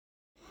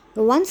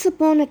Once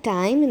upon a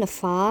time, in a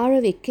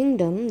faraway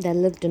kingdom, there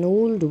lived an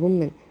old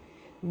woman.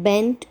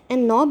 Bent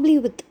and knobby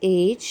with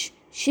age,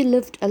 she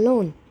lived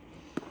alone.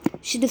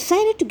 She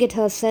decided to get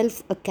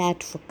herself a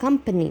cat for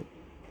company.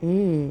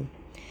 Hmm.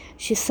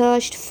 She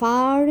searched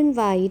far and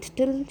wide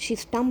till she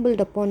stumbled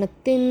upon a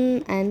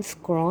thin and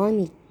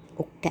scrawny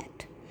oak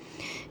cat.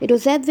 It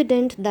was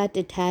evident that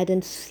it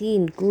hadn't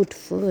seen good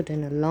food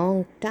in a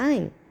long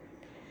time.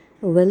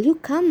 Will you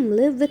come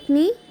live with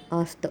me?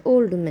 Asked the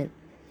old woman.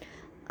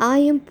 I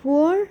am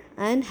poor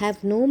and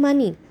have no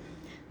money,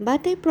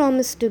 but I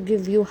promise to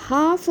give you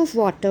half of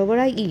whatever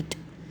I eat.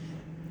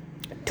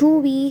 Too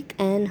weak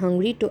and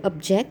hungry to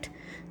object,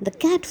 the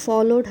cat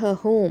followed her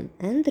home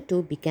and the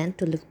two began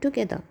to live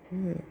together.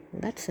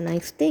 That's a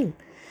nice thing.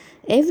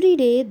 Every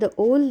day, the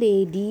old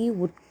lady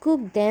would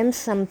cook them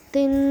some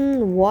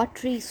thin,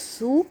 watery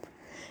soup.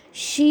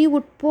 She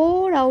would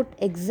pour out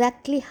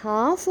exactly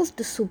half of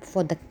the soup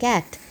for the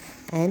cat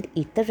and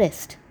eat the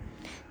rest.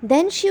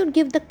 Then she would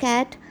give the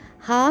cat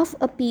half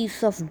a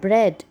piece of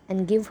bread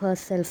and give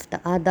herself the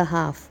other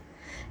half.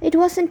 It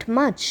wasn't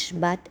much,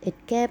 but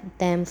it kept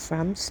them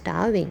from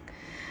starving.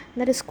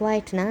 That is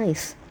quite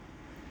nice.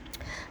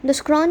 The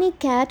scrawny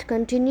cat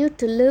continued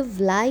to live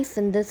life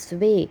in this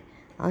way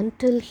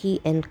until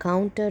he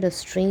encountered a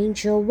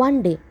stranger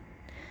one day.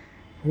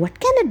 What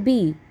can it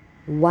be?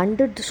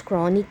 Wondered the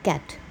scrawny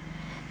cat.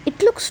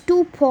 It looks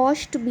too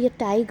posh to be a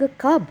tiger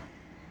cub,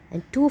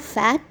 and too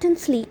fat and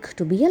sleek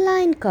to be a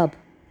lion cub.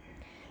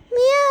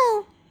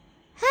 Meow!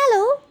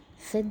 Hello,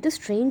 said the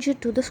stranger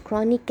to the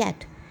scrawny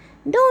cat.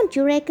 Don't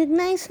you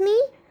recognize me?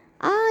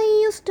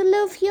 I used to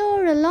live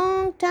here a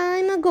long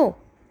time ago.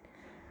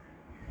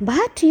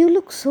 But you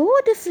look so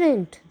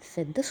different,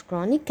 said the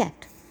scrawny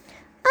cat.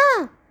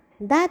 Ah,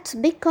 that's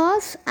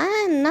because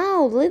I am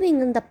now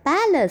living in the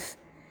palace,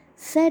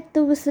 said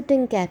the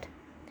visiting cat.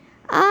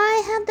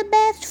 I have the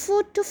best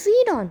food to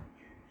feed on.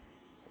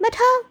 But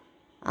how?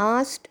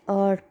 Asked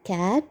our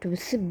cat,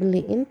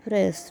 visibly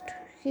impressed.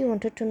 He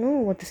wanted to know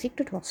what the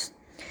secret was.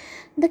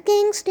 The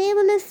king's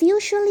table is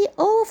usually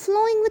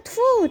overflowing with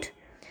food.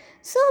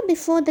 So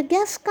before the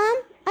guests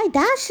come, I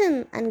dash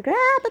in and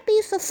grab a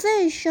piece of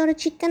fish or a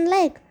chicken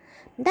leg.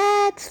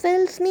 That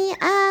fills me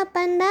up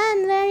and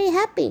I'm very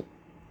happy.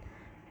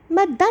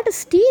 But that is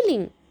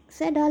stealing,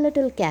 said our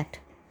little cat.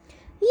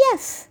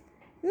 Yes,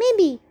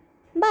 maybe,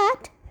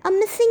 but a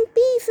missing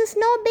piece is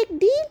no big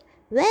deal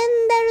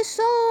when there is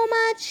so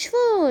much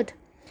food.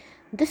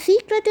 The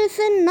secret is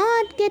in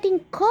not getting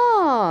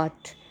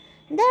caught.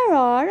 There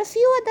are a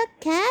few other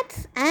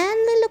cats and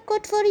we look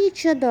out for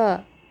each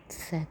other,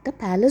 said the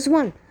palace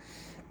one.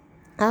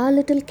 Our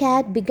little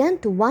cat began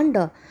to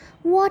wonder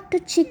what a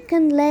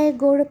chicken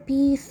leg or a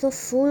piece of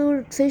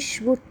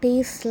fish would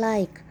taste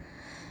like.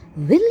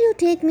 Will you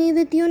take me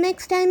with you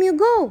next time you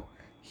go?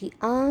 He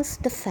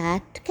asked the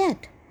fat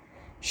cat.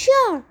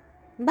 Sure,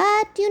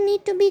 but you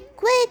need to be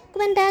quick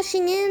when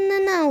dashing in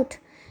and out.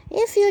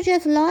 If you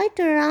just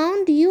loiter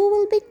around, you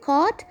will be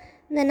caught,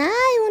 then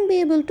I won't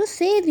be able to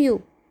save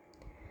you.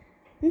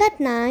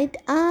 That night,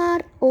 our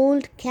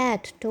old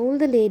cat told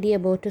the lady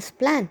about his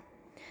plan.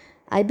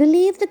 I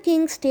believe the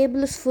king's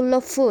table is full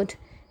of food.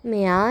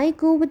 May I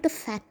go with the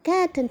fat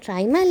cat and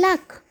try my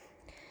luck?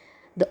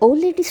 The old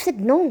lady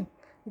said, No,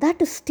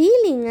 that is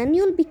stealing and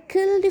you'll be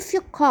killed if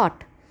you're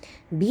caught.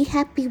 Be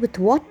happy with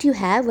what you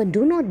have and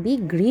do not be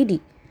greedy.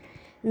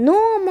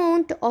 No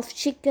amount of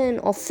chicken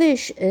or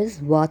fish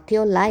is worth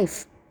your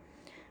life.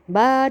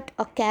 But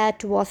a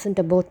cat wasn't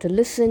about to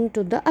listen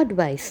to the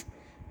advice.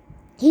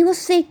 He was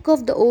sick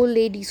of the old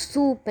lady's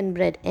soup and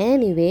bread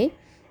anyway,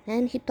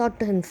 and he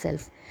thought to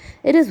himself,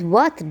 It is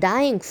worth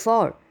dying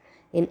for.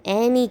 In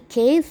any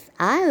case,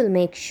 I will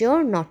make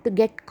sure not to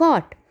get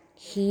caught.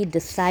 He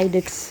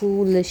decided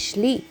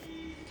foolishly.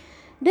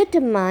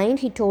 Determined,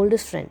 he told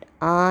his friend,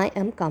 I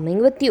am coming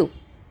with you.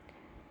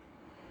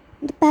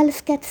 The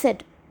palace cat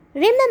said,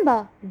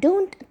 Remember,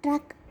 don't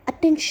attract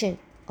attention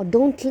or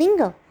don't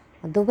linger,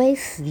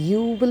 otherwise,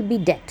 you will be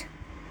dead.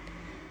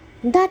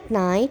 That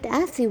night,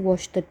 as he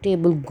watched the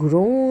table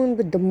groan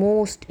with the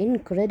most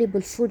incredible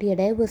food he had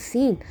ever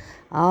seen,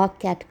 our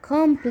cat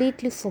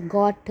completely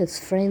forgot his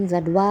friend's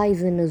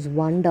advice in his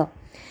wonder.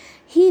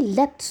 He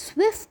leapt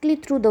swiftly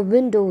through the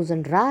windows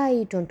and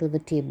right onto the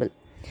table.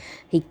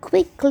 He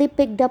quickly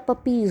picked up a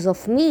piece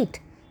of meat,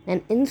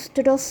 and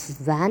instead of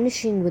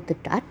vanishing with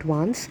it at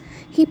once,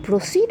 he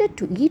proceeded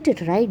to eat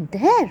it right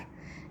there.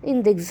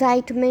 In the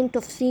excitement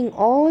of seeing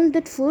all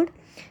that food,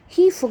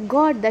 he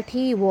forgot that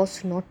he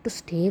was not to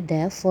stay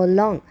there for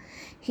long.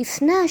 He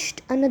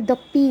snatched another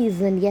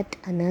piece and yet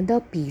another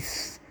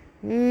piece.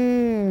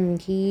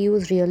 He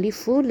was really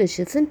foolish,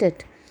 isn't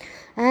it?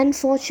 And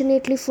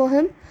fortunately for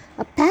him,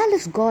 a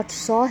palace god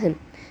saw him,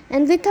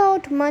 and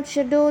without much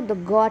ado, the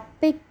god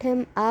picked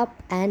him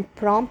up and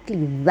promptly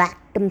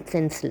whacked him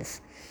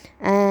senseless.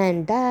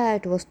 And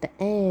that was the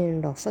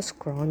end of a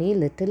scrawny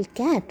little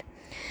cat.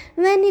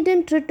 When he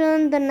didn't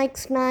return the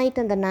next night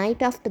and the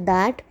night after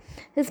that,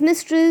 his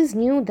mistress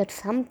knew that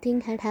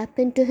something had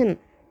happened to him.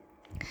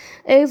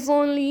 If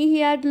only he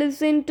had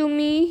listened to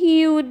me,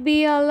 he would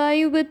be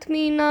alive with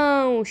me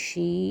now,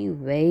 she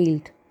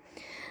wailed.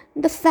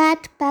 The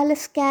fat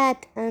palace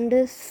cat and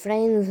his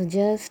friends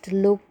just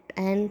looked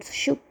and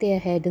shook their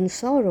head in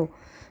sorrow.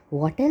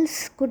 What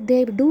else could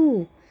they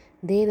do?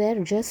 They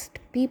were just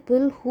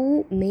people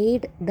who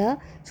made the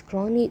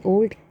scrawny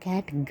old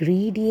cat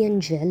greedy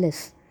and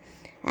jealous.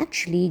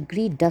 Actually,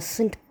 greed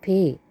doesn't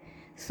pay.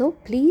 So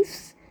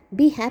please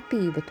be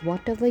happy with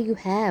whatever you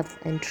have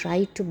and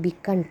try to be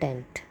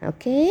content.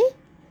 Okay?